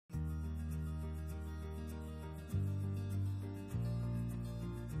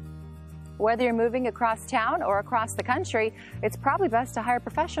Whether you're moving across town or across the country, it's probably best to hire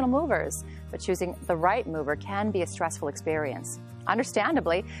professional movers, but choosing the right mover can be a stressful experience.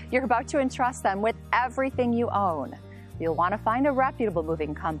 Understandably, you're about to entrust them with everything you own. You'll want to find a reputable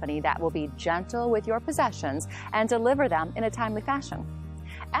moving company that will be gentle with your possessions and deliver them in a timely fashion.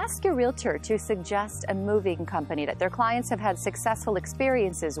 Ask your realtor to suggest a moving company that their clients have had successful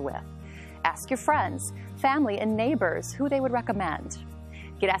experiences with. Ask your friends, family, and neighbors who they would recommend.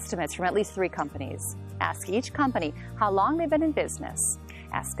 Get estimates from at least 3 companies. Ask each company how long they've been in business.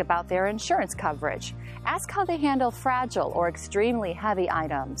 Ask about their insurance coverage. Ask how they handle fragile or extremely heavy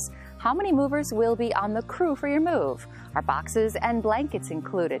items. How many movers will be on the crew for your move? Are boxes and blankets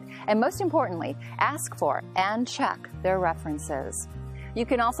included? And most importantly, ask for and check their references. You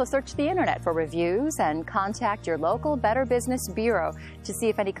can also search the internet for reviews and contact your local Better Business Bureau to see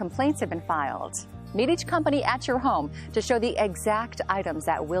if any complaints have been filed. Meet each company at your home to show the exact items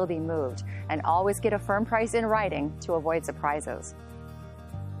that will be moved, and always get a firm price in writing to avoid surprises.